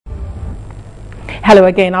Hello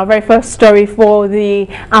again. Our very first story for the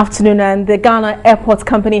afternoon, and the Ghana Airport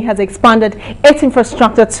Company has expanded its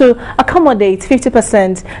infrastructure to accommodate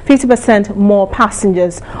 50% more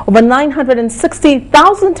passengers. Over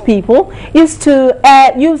 960,000 people used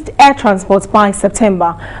air transport by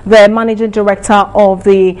September. The managing director of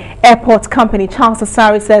the airport company, Charles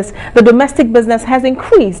Asari, says the domestic business has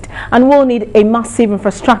increased and will need a massive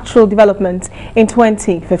infrastructural development in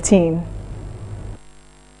 2015.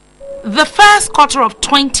 The first quarter of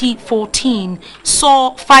 2014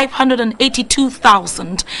 saw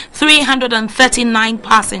 582,339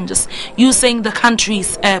 passengers using the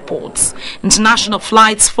country's airports. International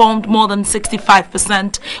flights formed more than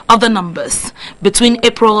 65% of the numbers. Between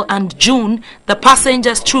April and June, the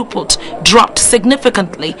passengers' throughput dropped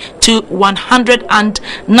significantly to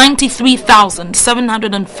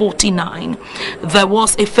 193,749. There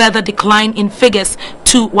was a further decline in figures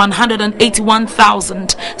to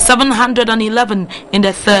 181,711 in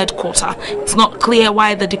the third quarter. It's not clear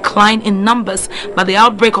why the decline in numbers, but the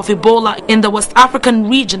outbreak of Ebola in the West African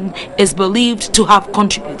region is believed to have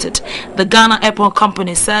contributed. The Ghana Airport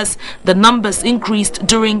Company says the numbers increased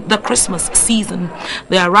during the Christmas season.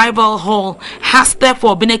 The arrival hall has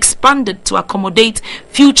therefore been expanded to accommodate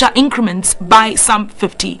future increments by some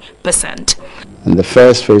 50%. And the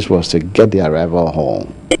first phase was to get the arrival hall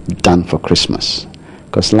done for Christmas,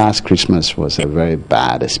 because last Christmas was a very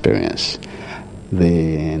bad experience.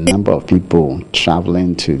 The number of people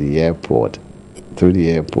traveling to the airport, through the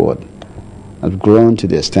airport, have grown to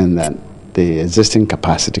the extent that the existing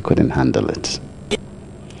capacity couldn't handle it.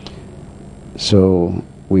 So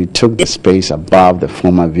we took the space above the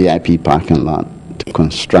former VIP parking lot to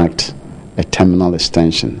construct a terminal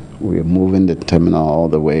extension. We're moving the terminal all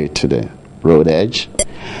the way to the road edge.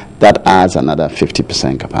 That adds another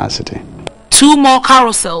 50% capacity. 2 more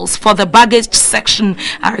carousels for the baggage section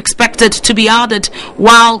are expected to be added,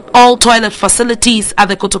 while all toilet facilities at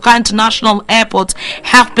the Kotoka International Airport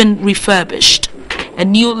have been refurbished. A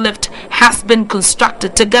new lift has been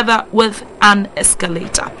constructed together with an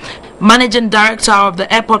escalator. Managing director of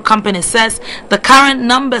the airport company says the current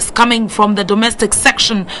numbers coming from the domestic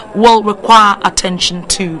section will require attention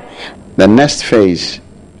too. The next phase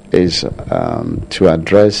is to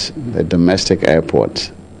address the domestic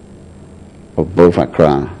airports of both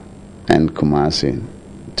Accra and Kumasi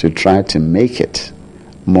to try to make it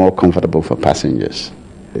more comfortable for passengers.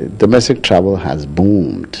 Domestic travel has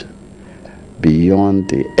boomed beyond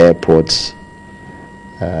the airport's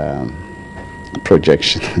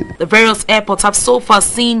projection. The various airports have so far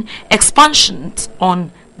seen expansions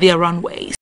on their runways.